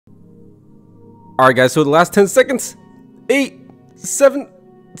Alright guys, so the last 10 seconds. 8, 7,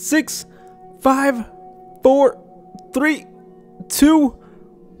 6, 5, 4, 3, 2,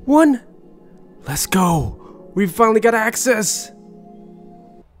 1. Let's go. We finally got access.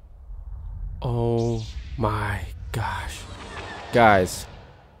 Oh my gosh. Guys,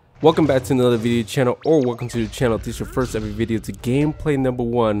 welcome back to another video channel, or welcome to the channel if this is your first ever video to gameplay number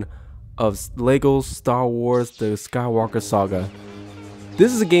 1 of LEGO Star Wars The Skywalker Saga.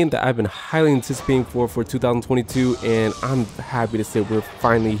 This is a game that I've been highly anticipating for 2022, and I'm happy to say we're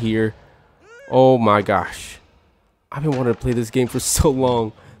finally here. Oh my gosh. I've been wanting to play this game for so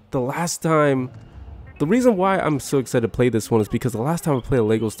long. The reason why I'm so excited to play this one is because the last time I played a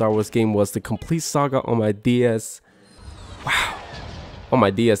LEGO Star Wars game was the complete saga on my DS. Wow. On my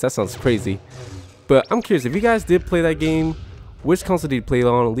DS, that sounds crazy. But I'm curious, if you guys did play that game, which console did you play it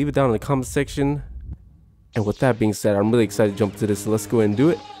on? Leave it down in the comment section. And with that being said, I'm really excited to jump into this, so let's go ahead and do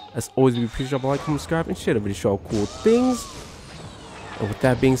it. As always, be appreciate drop a like, comment, subscribe, and share the video, show cool things. And with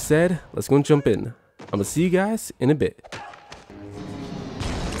that being said, let's go and jump in. I'm gonna see you guys in a bit.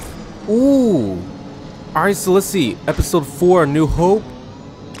 Ooh. Alright, so let's see. Episode 4, A New Hope.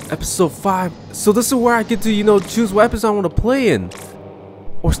 Episode 5. So this is where I get to, choose what episode I want to play in.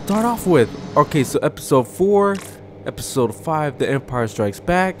 Or start off with. Okay, so episode 4. Episode 5, The Empire Strikes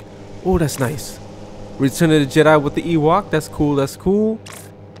Back. Oh, that's nice. Return of the Jedi with the Ewok. That's cool, that's cool.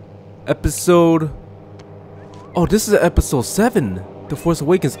 Episode... Oh, this is episode 7. The Force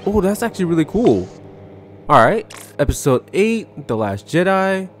Awakens. Oh, that's actually really cool. Alright. Episode 8, The Last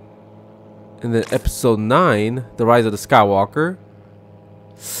Jedi. And then episode 9, The Rise of the Skywalker.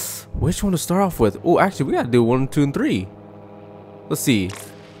 Which one to start off with? Oh, actually, we gotta do 1, 2, and 3. Let's see.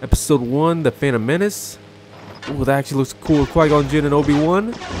 Episode 1, The Phantom Menace. Oh, that actually looks cool. Qui-Gon Jinn and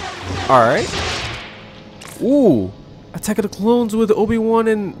Obi-Wan. Alright. Ooh. Attack of the Clones with Obi-Wan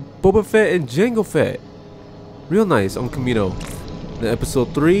and Boba Fett and Jango Fett. Real nice on Camino. Then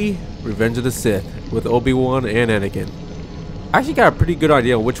episode 3, Revenge of the Sith with Obi-Wan and Anakin. I actually got a pretty good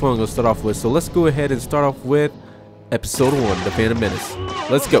idea on which one I'm going to start off with. So let's go ahead and start off with episode 1, The Phantom Menace.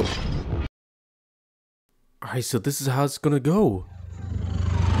 Let's go. Alright, so this is how it's going to go.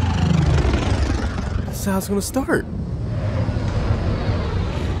 This is how it's going to start.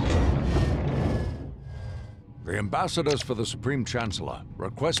 The ambassadors for the Supreme Chancellor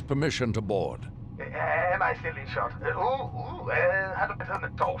request permission to board. Am I still in shot? How do I turn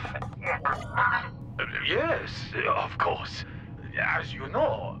it off? Yes, of course. As you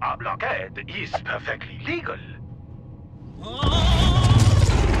know, our blockade is perfectly legal.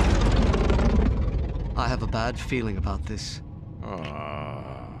 I have a bad feeling about this.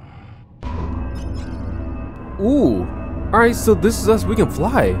 Ooh. Alright, so this is us. We can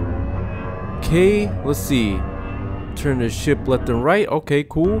fly. Okay, let's see. Turn the ship left and right. Okay,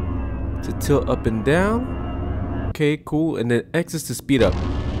 cool. To tilt up and down. Okay, cool. And then X is to speed up.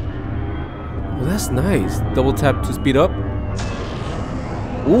 Well, that's nice. Double tap to speed up.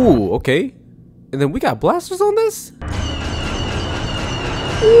 Ooh, okay. And then we got blasters on this.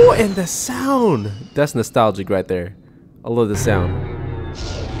 Ooh, and the sound. That's nostalgic right there. I love the sound.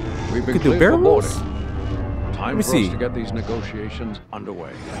 We've been We could do cleared for barrels. boarding. Time me for see. us to get these negotiations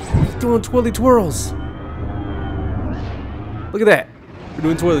underway. We're doing twirly twirls. Look at that. We're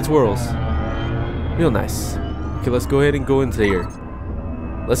doing twirly twirls. Real nice. Okay, let's go ahead and go into here.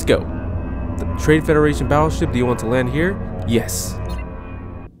 Let's go. The Trade Federation battleship. Do you want to land here? Yes.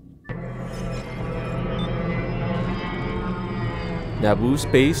 Naboo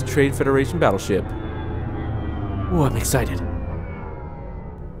Space Trade Federation battleship. Oh, I'm excited.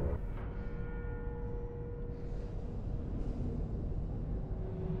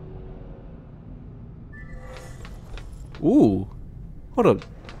 Ooh. Hold up.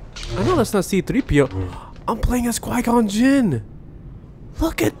 I know that's not C-3PO. I'm playing as Qui-Gon Jinn.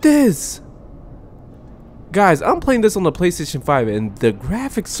 Look at this. Guys, I'm playing this on the PlayStation 5 and the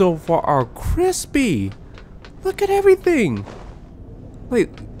graphics so far are crispy. Look at everything. Wait,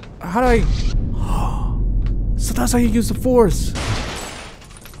 how do I... So that's how you use the Force.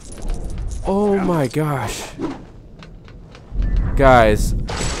 Oh my gosh. Guys,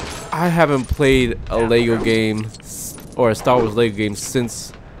 I haven't played a LEGO game or a Star Wars LEGO game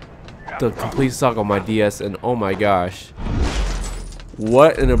since the complete saga on my DS, and oh my gosh,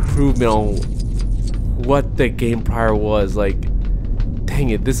 what an improvement on what the game prior was. Like, dang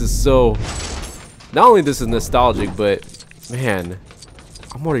it, this is so... Not only this is nostalgic, but man,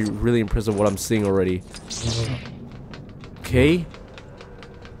 I'm already really impressed with what I'm seeing already. Okay.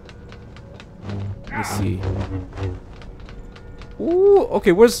 Let me see. Ooh,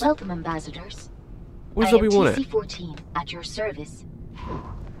 okay, Welcome, ambassadors. Where's Obi-Wan at? TC-14 at your service.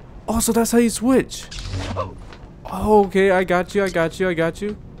 Oh, so that's how you switch. Oh, okay, I got you.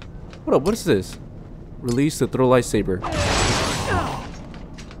 Hold up, what is this? Release the throw lightsaber.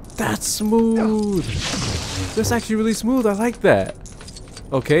 That's smooth. That's actually really smooth. I like that.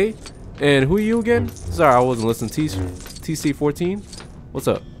 Okay, and who are you again? Sorry, I wasn't listening. TC-14? What's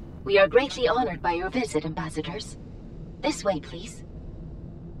up? We are greatly honored by your visit, ambassadors. This way, please.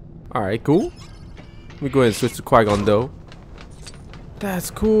 Alright, cool. Let me go ahead and switch to Qui-Gon though.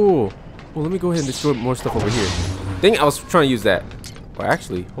 That's cool. Well, let me go ahead and destroy more stuff over here. Dang, I was trying to use that. Well,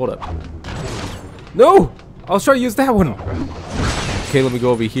 actually, hold up. No! I was trying to use that one. Okay, let me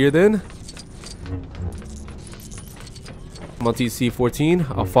go over here then. I'm on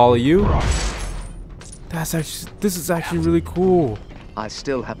TC-14. I'll follow you. This is actually really cool. I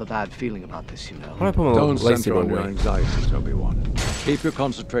still have a bad feeling about this, you know. Why do I put my Don't center lightsaber on your away? anxieties, Obi-Wan. Keep your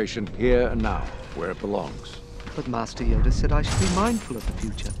concentration here and now, where it belongs. But Master Yoda said I should be mindful of the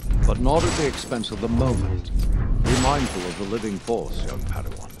future. But not at the expense of the moment. Be mindful of the living force, young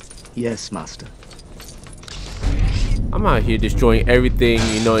Padawan. Yes, Master. I'm out here destroying everything,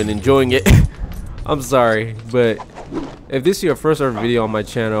 you know, and enjoying it. I'm sorry, but if this is your first ever video on my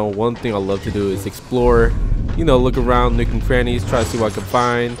channel, one thing I love to do is explore, you know, look around, nook and crannies, try to see what I can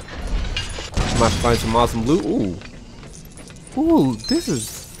find. I might find some awesome loot. Ooh, this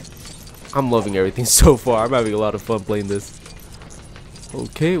is... I'm loving everything so far. I'm having a lot of fun playing this.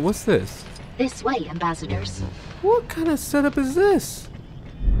 Okay, what's this? This way, ambassadors. What kind of setup is this?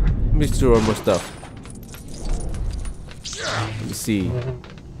 Let me destroy more stuff. Let me see.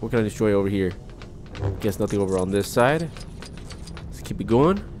 What can I destroy over here? Guess nothing over on this side. Let's keep it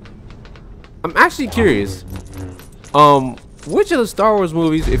going. I'm actually curious. Which of the Star Wars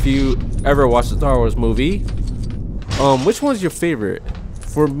movies, if you ever watched a Star Wars movie, which one's your favorite?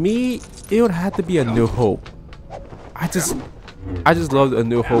 For me, it would have to be A New Hope. I just loved A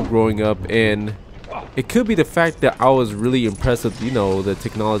New Hope growing up, and it could be the fact that I was really impressed with, you know, the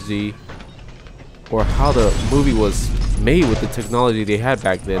technology or how the movie was made with the technology they had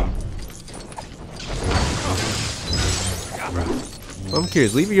back then. I'm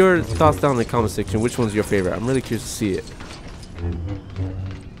curious. Leave your thoughts down in the comment section. Which one's your favorite? I'm really curious to see it.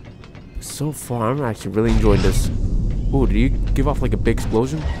 So far, I'm actually really enjoying this. Oh, did you give off like a big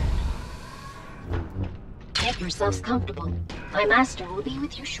explosion? Get yourselves comfortable. My master will be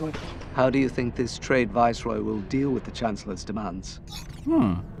with you shortly. How do you think this trade viceroy will deal with the Chancellor's demands?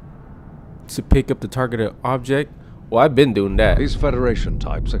 To pick up the targeted object? Well, I've been doing that. These Federation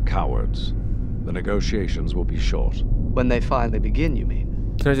types are cowards. The negotiations will be short. When they finally begin, you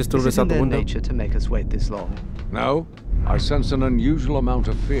mean? Can I just throw Is this it out in the their window? nature to make us wait this long? No, I sense an unusual amount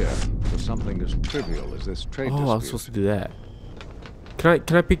of fear for something as trivial as this trade dispute. Oh, I was supposed to do that.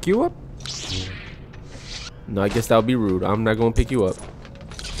 Can I pick you up? No, I guess that would be rude. I'm not gonna pick you up.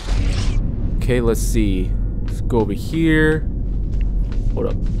 Okay, let's see. Let's go over here. Hold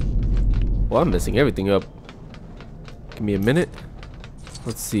up. Well, I'm messing everything up. Give me a minute.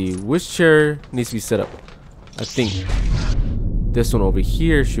 Let's see. Which chair needs to be set up? I think this one over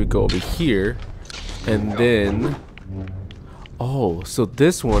here should go over here. And then... Oh, so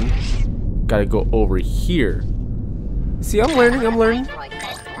this one gotta go over here. See, I'm learning.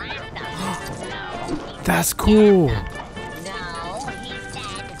 That's cool.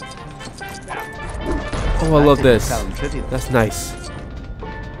 Oh, I love this. That's nice.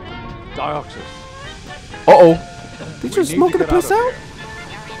 Dioxis. Uh-oh. Did you smoke the place out?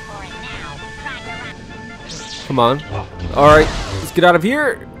 Come on. Alright, let's get out of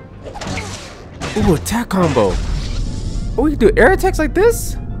here. Ooh, attack combo. Oh, we can do air attacks like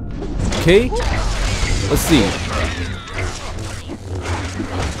this? Okay. Let's see.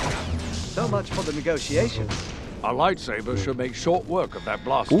 So much for the negotiation. A lightsaber should make short work of that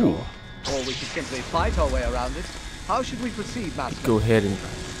blast Ooh. door. Or we could simply fight our way around it. How should we proceed, Master? Go ahead and...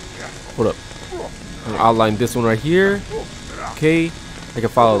 Hold up. I'll outline this one right here. Okay. I can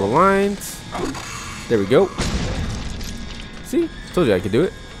follow the lines. There we go. See? Told you I could do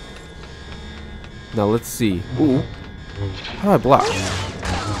it. Now let's see. Ooh. How do I block?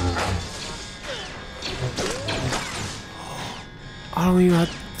 I don't even have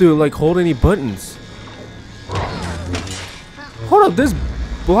to like hold any buttons. Hold up, this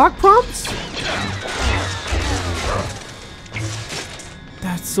block prompts?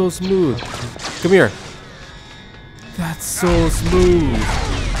 That's so smooth. Come here. That's so smooth.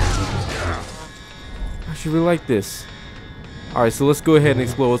 I should really like this. Alright, so let's go ahead and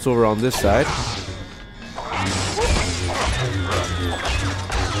explore what's over on this side.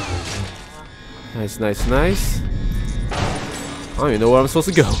 Nice, nice, nice. I don't even know where I'm supposed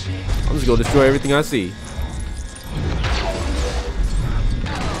to go. I'm just gonna destroy everything I see.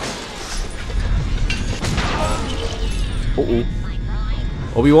 Uh-oh.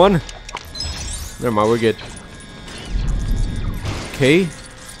 Obi-Wan? Never mind, we're good. Okay.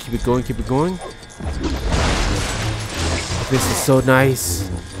 Keep it going, keep it going. This is so nice.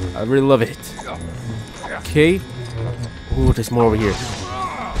 I really love it. Okay. Ooh, there's more over here.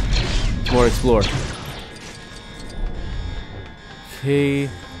 More explore. Okay.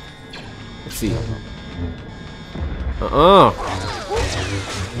 Let's see. Come on.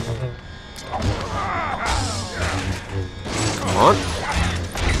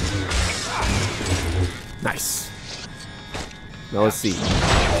 Nice. Now let's see.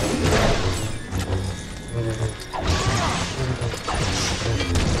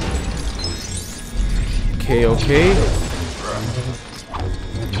 Okay, okay.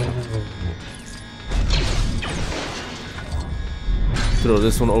 Throw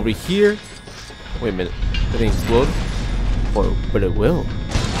this one over here. Wait a minute. That didn't explode. Oh, but it will.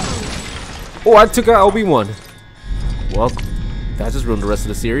 Oh, I took out Obi-Wan. Well, that just ruined the rest of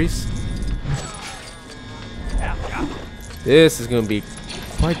the series. This is going to be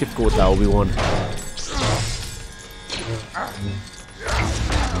quite difficult without Obi-Wan.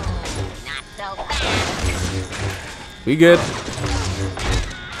 We good.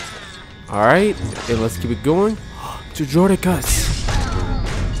 Alright, and let's keep it going. To Jordicus.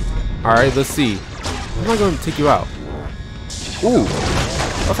 Alright, let's see. How am I going to take you out? Ooh,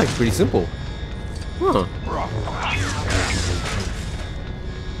 that's like pretty simple. Huh.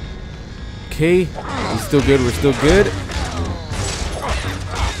 Okay, we're still good, we're still good.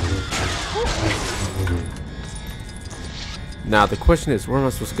 Now the question is, where am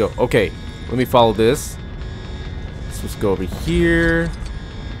I supposed to go? Okay, let me follow this. Let's go over here.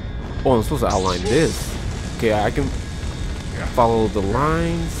 Oh, I'm supposed to outline this. Okay, I can follow the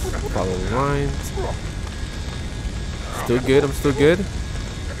lines. Follow the lines. Still good, I'm still good.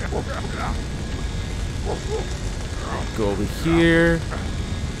 Go over here.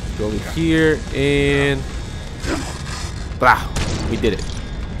 Go over here, and blah, we did it.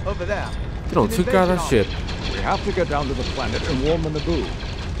 Over there. You don't took out our ship. We have to get down to the planet and warn the Naboo.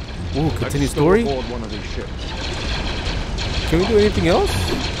 Ooh, continue story? Let's still aboard one of these ships. Can we do anything else?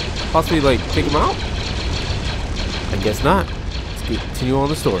 Possibly like take him out? I guess not. Let's continue on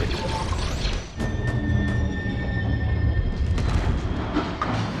the story.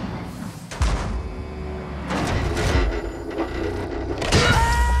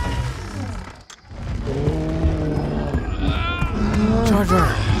 Jar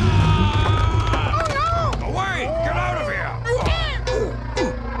Jar. Away! Get out of here!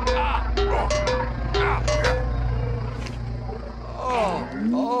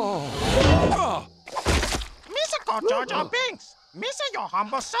 Mr. Jar Jar Binks! Mr. Your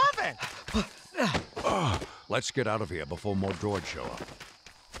humble servant! Let's get out of here before more droids show up.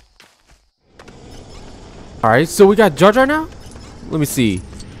 Alright, so we got Jar Jar now? Let me see.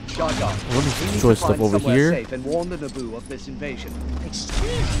 Jar Jar, Let me destroy stuff over here. safe and warn the Naboo of this invasion.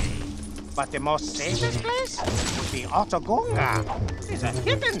 Excuse me, but the most safest place would be Otogonga. It's a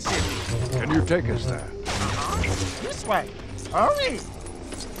hidden city. Can you take us there? This way. Hurry!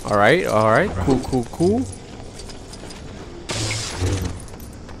 Alright, alright. Cool, cool, cool.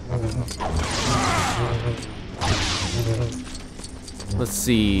 Let's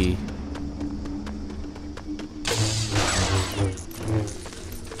see.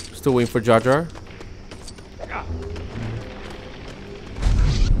 Still waiting for Jar Jar.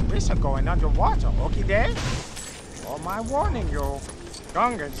 We're going underwater, okay there? Oh, my warning you.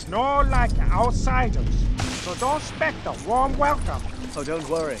 Gungans no like outsiders, so don't expect a warm welcome. Oh, don't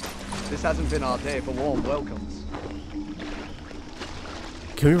worry. This hasn't been our day for warm welcomes.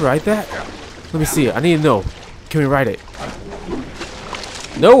 Can we ride that? Let me see. I need to know. Can we ride it?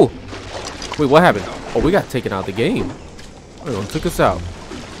 No! Wait, what happened? Oh, we got taken out of the game. Wait, what took us out?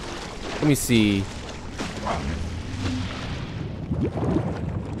 Let me see.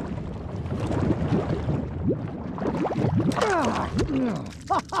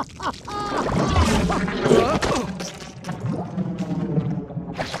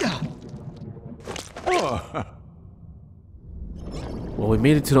 Well, we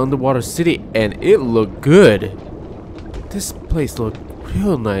made it to the underwater city, and it looked good. This place looked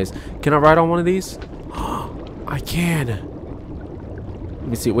real nice. Can I ride on one of these? I can. Let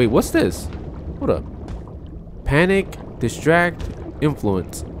me see. Wait, what's this? Hold up. Panic, distract,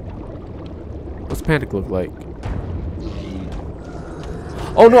 influence. What's panic look like?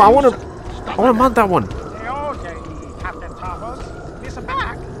 Oh no, I wanna mount that one. Okay, Captain Thomas. Listen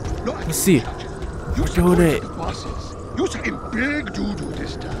back. Let's see. We're doing it. You said big doo-doo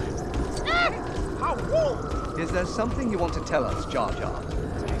this time. How rude! Is there something you want to tell us, Jar Jar?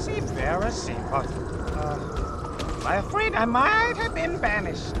 It's embarrassing, but I'm afraid I might have been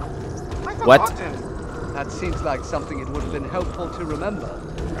banished. I've What? forgotten. That seems like something it would have been helpful to remember.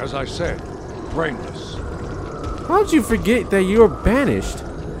 As I said, brainless. How'd you forget that you were banished?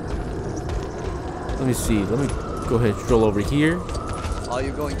 Let me see. Let me go ahead and stroll over here. Are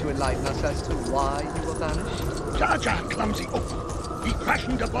you going to enlighten us as to why you were banished? Jar Jar clumsy oaf. He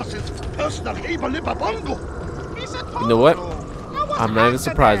crashing the boss's personal Haber bongo. He's a You know what? total. Now what I'm not even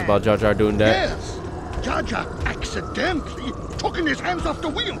surprised accident? about Jar Jar doing that. Yes. Jar Jar accidentally took his hands off the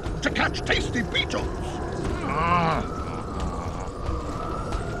wheel to catch tasty beetles.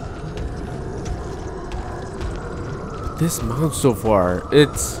 This mount so far,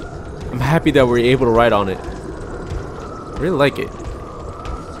 I'm happy that we're able to ride on it. I really like it.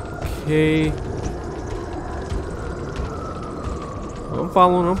 Okay. I'm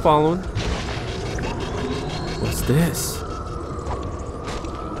following. What's this?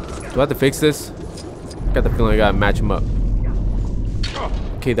 Do I have to fix this? I got the feeling I gotta match them up.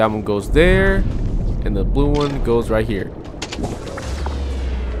 Okay, that one goes there. And the blue one goes right here.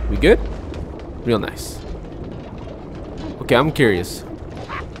 We good? Real nice. Okay, I'm curious.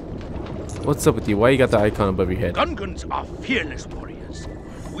 What's up with you? Why you got the icon above your head? Gungans are fearless warriors.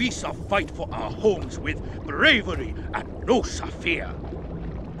 We shall fight for our homes with bravery and no fear.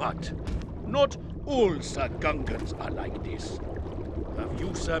 But not all Sir Gungans are like this. Have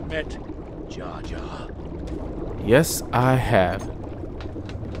you, sir, met Jar Jar? Yes, I have.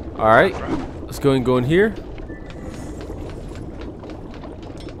 Alright, let's go and go in here.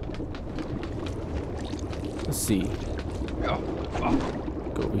 Let's see.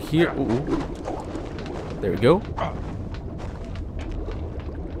 Go over here. Ooh. There we go.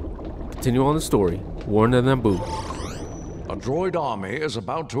 Continue on the story. Warn the Naboo. A droid army is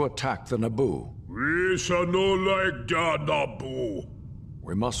about to attack the Naboo. We shall no like the Naboo.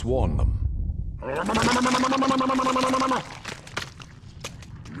 We must warn them.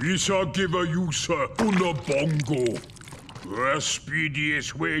 We shall give a user bongo. The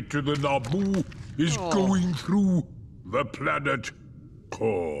speediest way to the Naboo is going through the planet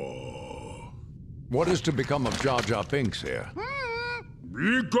core. What is to become of Jar Jar Binks here?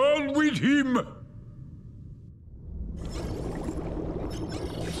 Be gone with him.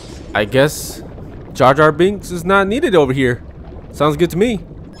 I guess Jar Jar Binks is not needed over here. Sounds good to me.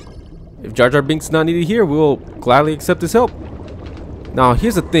 If Jar Jar Binks is not needed here, we will gladly accept his help. Now,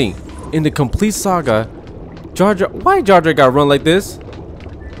 here's the thing. In the complete saga, why Jar Jar got run like this?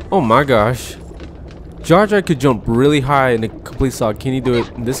 Oh my gosh. Jar Jar could jump really high in the complete saga. Can he do it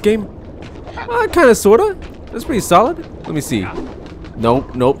in this game? Kinda, sorta. That's pretty solid. Let me see.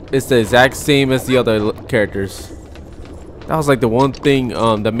 Nope. It's the exact same as the other characters. That was like the one thing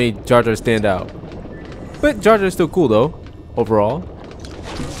that made Jar Jar stand out. But Jar Jar is still cool though, overall.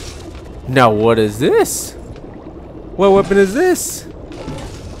 Now what is this? What weapon is this?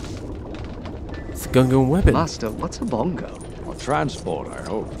 It's a Gungan weapon. Master, what's a bongo? A transport, I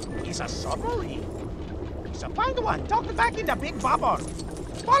hope. He's a submarine. He's a find one. Tuck it back in the big bubble.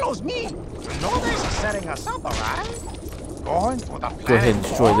 Follows me. No ways of setting us up, alright? Going for the planet. Go ahead and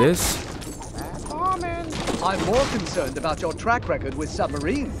destroy war. this. That's bombing. I'm more concerned about your track record with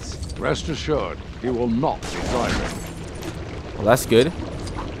submarines. Rest assured, he will not be driving. Well, that's good.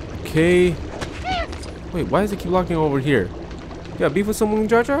 Okay. Wait, why does it keep locking over here? You got beef with someone,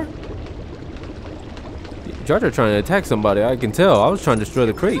 Jar Jar? Jar Jar trying to attack somebody, I can tell. I was trying to destroy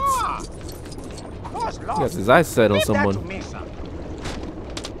the crates. He got his eyes set on someone.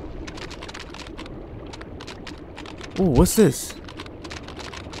 Oh, what's this?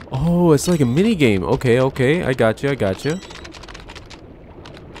 Oh, it's like a mini game. Okay. I got you.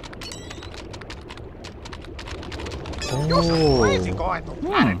 Crazy going to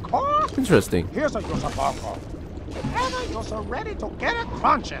planet core? Interesting. Here's a user bongo. And a user ready to get it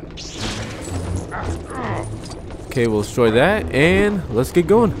crunching. Okay, we'll destroy that and let's get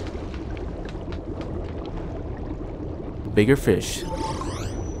going. Bigger fish.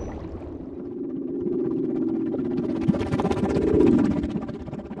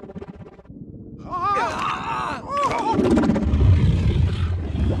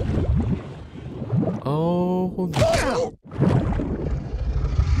 Oh no.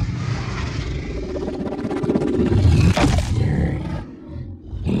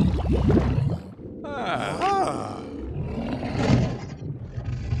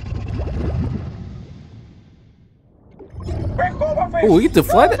 Oh, we get to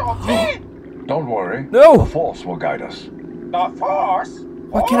fly that? Don't worry. No! The Force will guide us. The Force?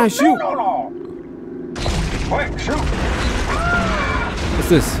 Why can't I shoot? No. Quick, shoot! What's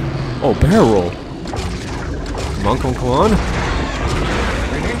this? Oh, barrel roll. Come on.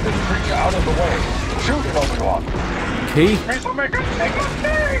 We need this creature out of the way. Shoot it over one. Okay. This'll make a big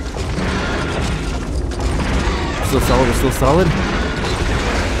mistake! Still solid, we're still solid.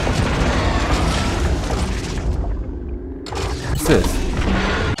 What's this?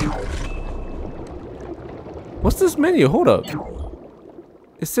 What's this menu? Hold up.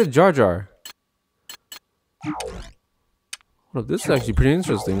 It said Jar Jar. Hold up, this is actually pretty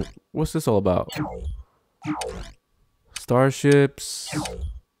interesting. What's this all about? Starships.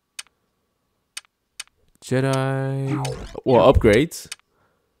 Jedi. Well, upgrades.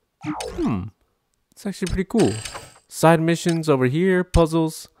 It's actually pretty cool. Side missions over here.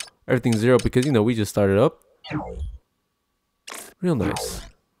 Puzzles. Everything's 0 because, you know, we just started up. Real nice.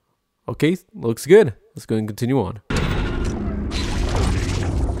 Okay, looks good. Let's go and continue on.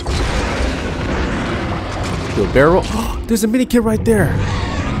 Do a barrel. There's a mini kit right there.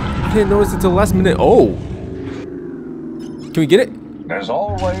 I didn't notice it until the last minute. Oh. Can we get it? There's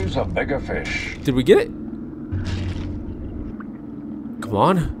always a bigger fish. Did we get it? Come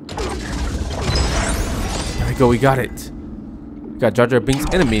on. There we go, we got it. We got Jar Jar Binks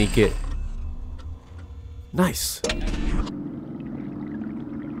and a mini kit. Nice.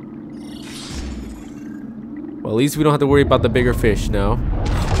 Well, at least we don't have to worry about the bigger fish now.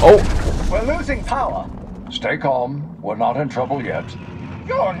 Oh! We're losing power. Stay calm. We're not in trouble yet.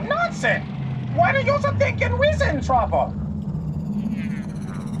 You're nonsense! Why do you thinking we're in trouble?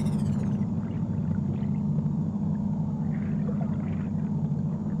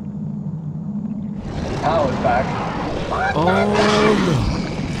 Power's back. Oh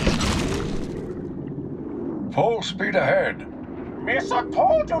no. Full speed ahead. Mister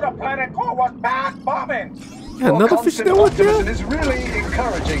told you the planet core was bad bombing. Yeah, another fish that was there. Is really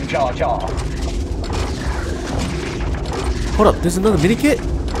encouraging, Jar Jar. Hold up, there's another mini kit?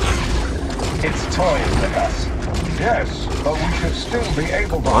 It's toying with us. Yes, but we should still be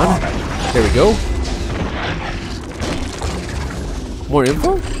able to on. There we go. More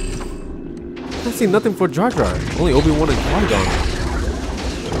info? I see nothing for Jar Jar. Only Obi-Wan and Qui-Gon.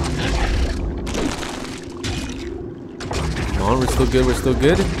 Come on, we're still good, we're still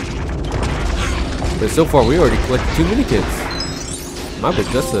good. But so far, we already collected 2 mini kits. My bad,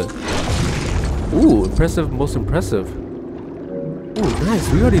 that's a... Ooh, impressive, most impressive. Ooh, nice,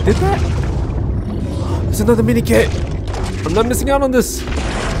 we already did that? There's another mini kit. I'm not missing out on this.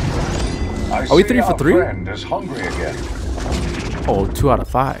 Are we 3 for 3? Friend is hungry again. Oh, 2 out of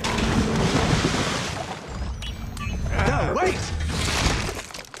 5. Wait!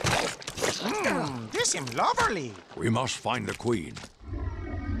 This seems lovely. We must find the queen.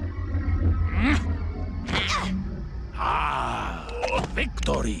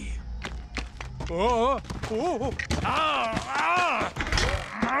 Victory!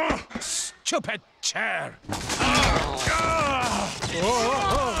 Stupid chair!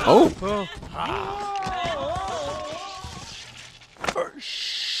 Oh!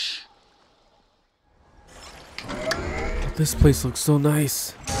 This place looks so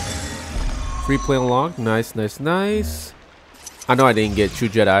nice. Free play unlocked. Nice, nice, nice. I know I didn't get True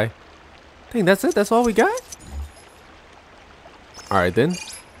Jedi. Dang, that's it? That's all we got? Alright then.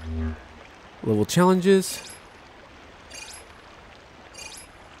 Level challenges.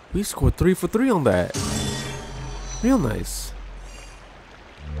 We scored 3 for 3 on that. Real nice.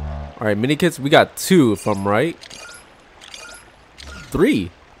 Alright, mini kits. We got 2 if I'm right.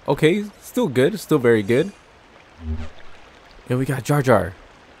 3. Okay, still good. Still very good. And we got Jar Jar.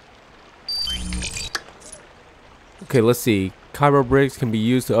 Okay, let's see. Kyber bricks can be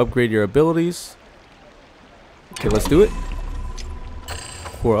used to upgrade your abilities. Okay, let's do it.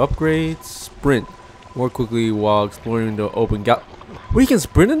 Core upgrades. Sprint. More quickly while exploring the open gap. We can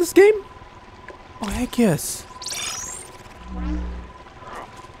sprint in this game? Oh, heck yes.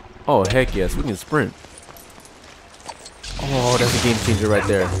 Oh, heck yes. We can sprint. Oh, that's a game changer right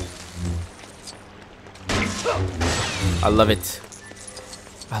there. I love it.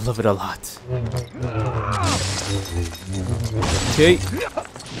 I love it a lot. Okay.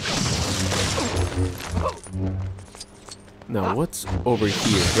 Now, what's over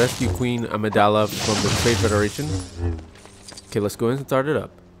here? Rescue Queen Amidala from the Trade Federation. Okay, let's go in and start it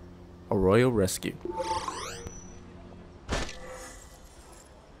up. A royal rescue.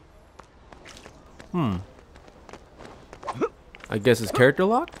 I guess it's character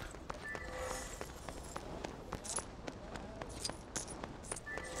locked?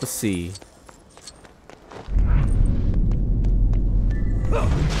 Let's see.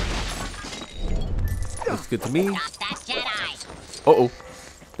 Looks good to me. Uh-oh.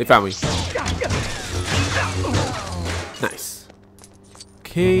 They found me. Nice.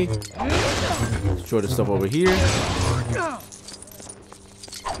 Okay. Destroy the stuff over here.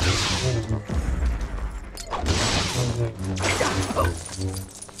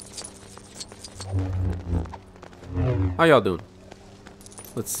 How y'all doing?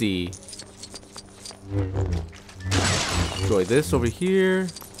 Let's see. Enjoy this over here.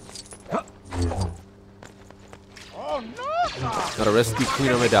 Gotta rescue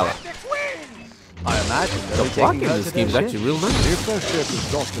Queen Amidala. I imagine The they're blocking taking her in this to game is their actually ship. real nice. If their ship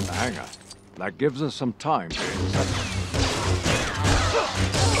is docked in the hangar, that gives us some time to intercept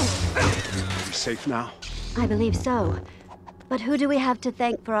them. You safe now? I believe so. But who do we have to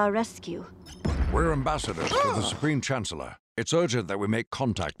thank for our rescue? We're ambassadors to the Supreme Chancellor. It's urgent that we make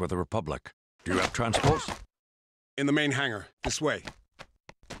contact with the Republic. Do you have transports? In the main hangar. This way.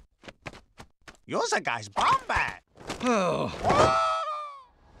 You're the guy's bombat.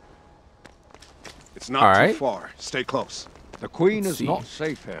 It's not All too right. far. Stay close. The Queen Let's is see. not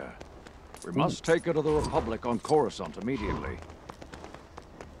safe here. We must take her to the Republic on Coruscant immediately.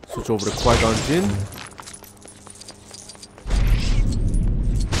 Switch over to Qui-Gon Jinn.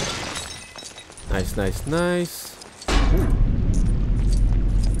 Nice, nice, nice.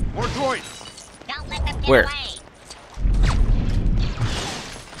 More droids. Don't let them get Where? away.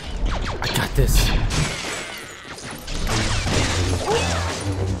 I got this.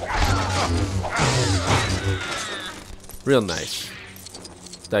 Real nice.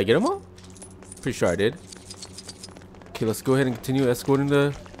 Did I get them all? Pretty sure I did. Okay, let's go ahead and continue escorting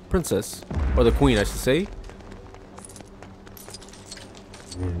the princess. Or the queen, I should say.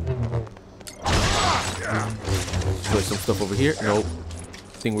 Destroy some stuff over here. Nope.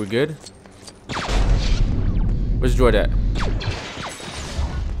 Think we're good. Where's the droid at?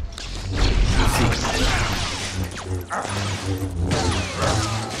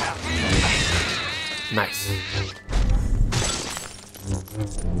 Nice.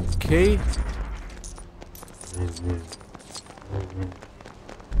 Okay.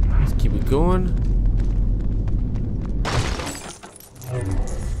 Let's keep it going.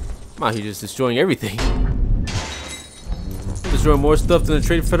 Wow, he's just destroying everything. Destroying more stuff than the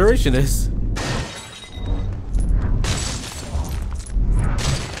Trade Federation is.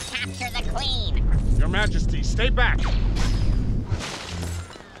 Capture the queen. Your Majesty, stay back.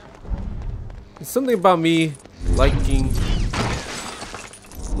 There's something about me liking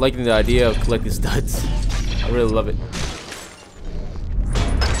the idea of collecting studs. I really love it.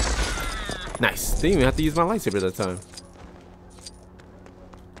 Nice. Didn't even have to use my lightsaber that time.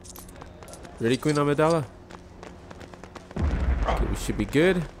 Ready, Queen Amidala? Okay, we should be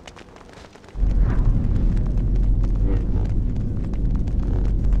good.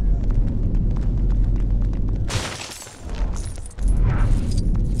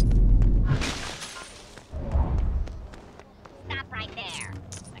 Stop right there.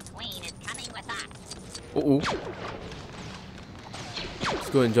 The queen is coming with us. Uh-oh. Let's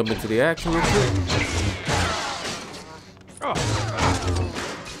go ahead and jump into the action real quick.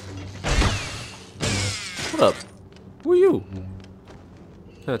 What up? Who are you?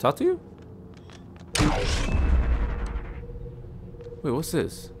 Can I talk to you? Wait, what's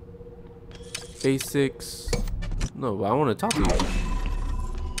this? Basics. No, I want to talk to you.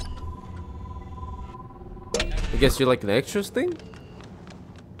 I guess you're like an extras thing?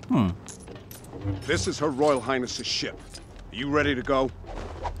 This is Her Royal Highness's ship. Are you ready to go?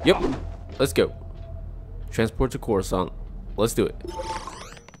 Yep. Let's go. Transport to Coruscant. Let's do it.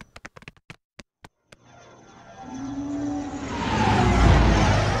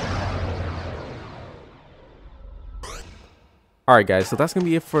 Alright guys, so that's going to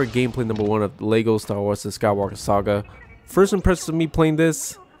be it for gameplay number 1 of LEGO Star Wars The Skywalker Saga. First impressions of me playing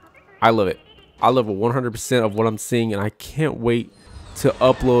this, I love it. I love it 100% of what I'm seeing, and I can't wait to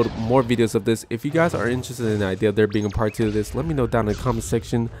upload more videos of this. If you guys are interested in the idea of there being a part 2 of this, let me know down in the comment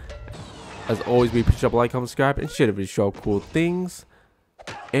section. As always, be sure to like, comment, subscribe, and share the video to show cool things.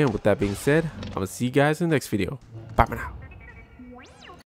 And with that being said, I'm going to see you guys in the next video. Bye for now.